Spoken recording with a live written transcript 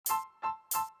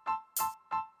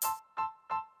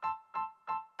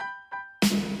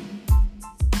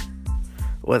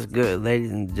What's good,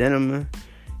 ladies and gentlemen?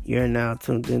 You're now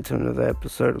tuned into another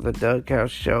episode of the Doug House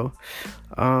Show.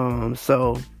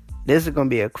 So this is gonna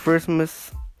be a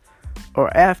Christmas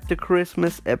or after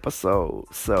Christmas episode.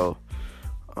 So,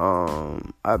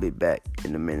 I'll be back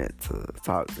in a minute to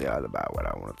talk to y'all about what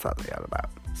I want to talk to y'all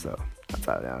about. So I'll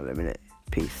talk to y'all in a minute.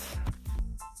 Peace.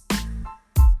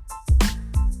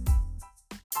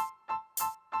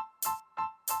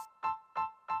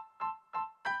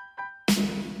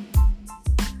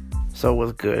 So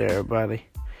what's good, everybody?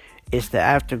 It's the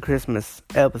after Christmas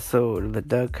episode of the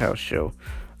Doug House Show.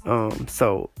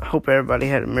 So hope everybody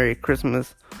had a Merry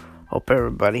Christmas. Hope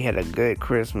everybody had a good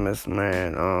Christmas,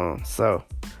 man. So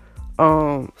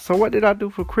what did I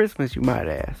do for Christmas, you might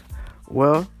ask?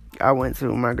 Well, I went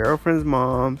to my girlfriend's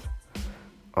mom's.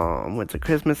 Went to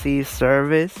Christmas Eve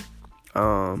service.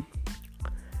 Then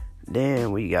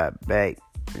we got back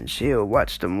and chill,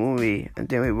 watched the movie, and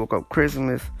then we woke up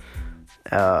Christmas.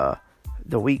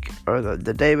 The week or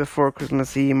the day before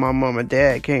Christmas Eve, my mom and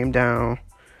dad came down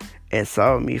and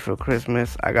saw me for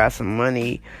Christmas. I got some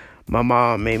money. My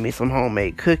mom made me some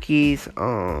homemade cookies.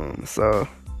 So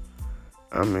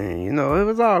I mean, it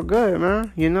was all good,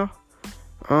 man.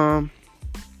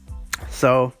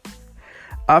 So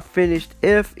I finished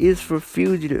F is for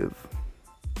Fugitive.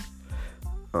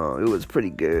 It was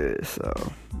pretty good.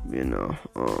 So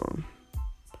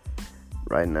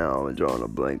right now, I'm drawing a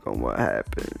blank on what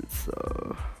happened,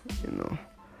 so,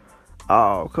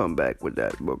 I'll come back with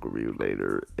that book review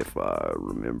later if I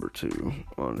remember to,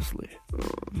 honestly.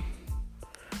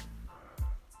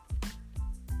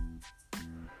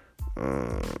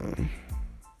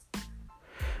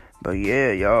 But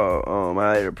yeah, y'all,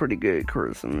 I had a pretty good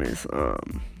Christmas.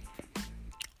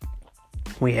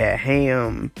 We had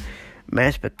ham,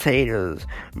 mashed potatoes,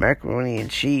 macaroni and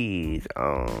cheese,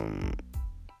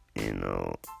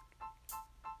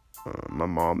 my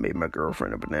mom made my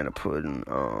girlfriend a banana pudding.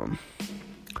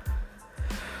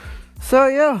 So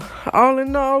yeah, all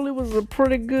in all, it was a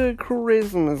pretty good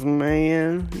Christmas,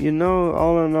 man.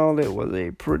 All in all, it was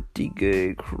a pretty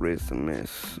good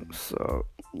Christmas. So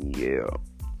yeah.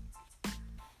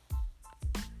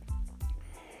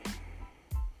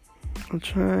 I'm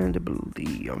trying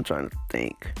to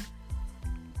think.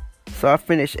 So I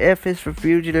finished F is for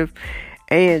Fugitive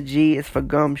and G is for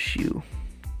Gumshoe.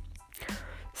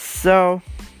 So,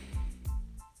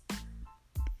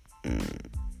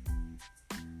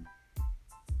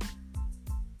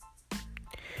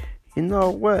 you know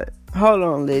what? Hold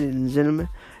on, ladies and gentlemen.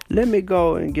 Let me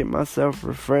go and get myself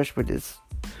refreshed with this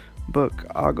book.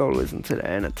 I'll go listen to the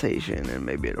annotation and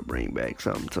maybe it'll bring back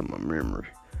something to my memory.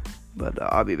 But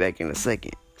I'll be back in a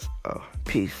second. So,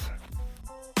 peace.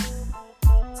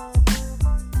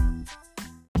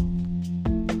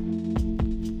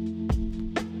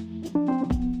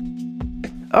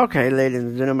 Okay, ladies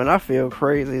and gentlemen, I feel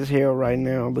crazy as hell right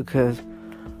now because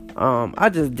I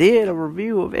just did a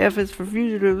review of F is for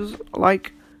Fugitives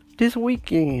like this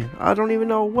weekend. I don't even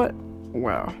know what.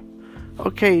 Wow.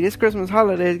 Okay, this Christmas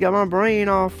holidays got my brain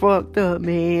all fucked up,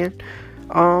 man.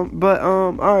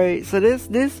 Alright, so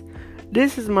this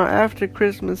is my after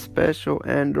Christmas special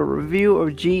and the review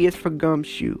of G is for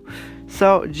Gumshoe.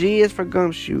 So G is for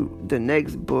Gumshoe, the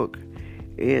next book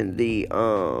in the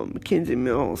Kinsey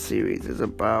Millhone series, is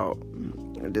about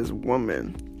this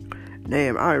woman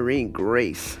named Irene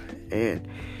Grace, and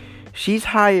she's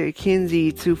hired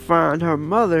Kinsey to find her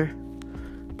mother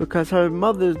because her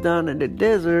mother's down in the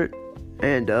desert,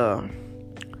 and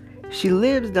she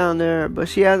lives down there, but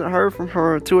she hasn't heard from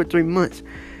her in 2 or 3 months.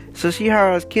 So she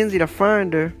hires Kinsey to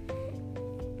find her.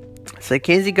 So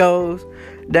Kinsey goes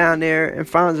down there and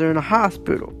finds her in a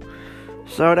hospital.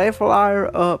 So they fly her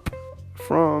up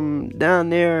from down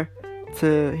there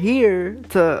to here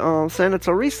to Santa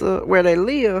Teresa where they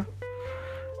live,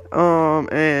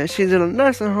 and she's in a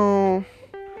nursing home.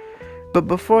 But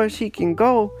before she can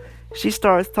go, she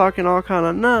starts talking all kind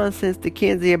of nonsense to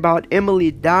Kinsey about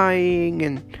Emily dying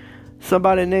and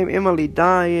somebody named Emily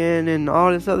dying and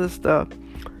all this other stuff.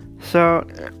 So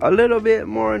a little bit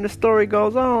more in the story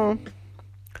goes on,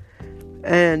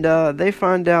 and they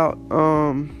find out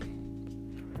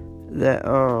that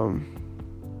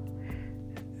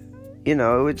it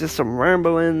was just some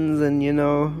ramblings, and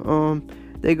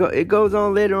it goes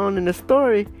on later on in the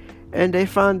story, and they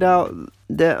find out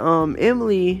that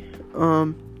Emily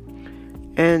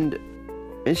and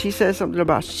she says something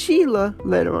about Sheila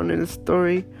later on in the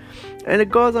story, and it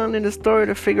goes on in the story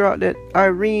to figure out that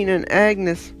Irene and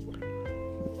Agnes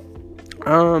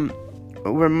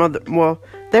were mother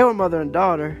and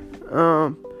daughter.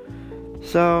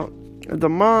 So the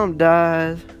mom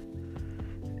dies,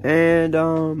 and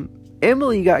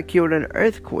Emily got killed in an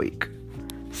earthquake.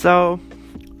 So,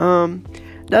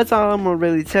 that's all I'm gonna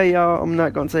really tell y'all. I'm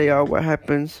not gonna tell y'all what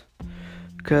happens,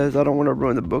 because I don't want to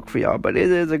ruin the book for y'all. But it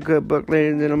is a good book,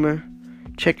 ladies and gentlemen.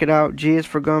 Check it out. G is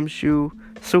for Gumshoe.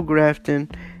 Sue Grafton.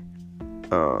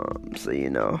 Kinsey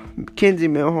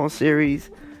Milhorn series.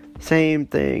 Same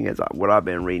thing as what I've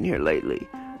been reading here lately.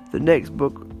 The next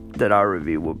book that I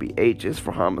review will be H is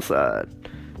for Homicide.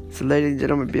 So, ladies and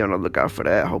gentlemen, be on the lookout for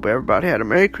that. Hope everybody had a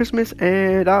Merry Christmas,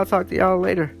 and I'll talk to y'all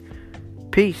later.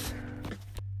 Peace.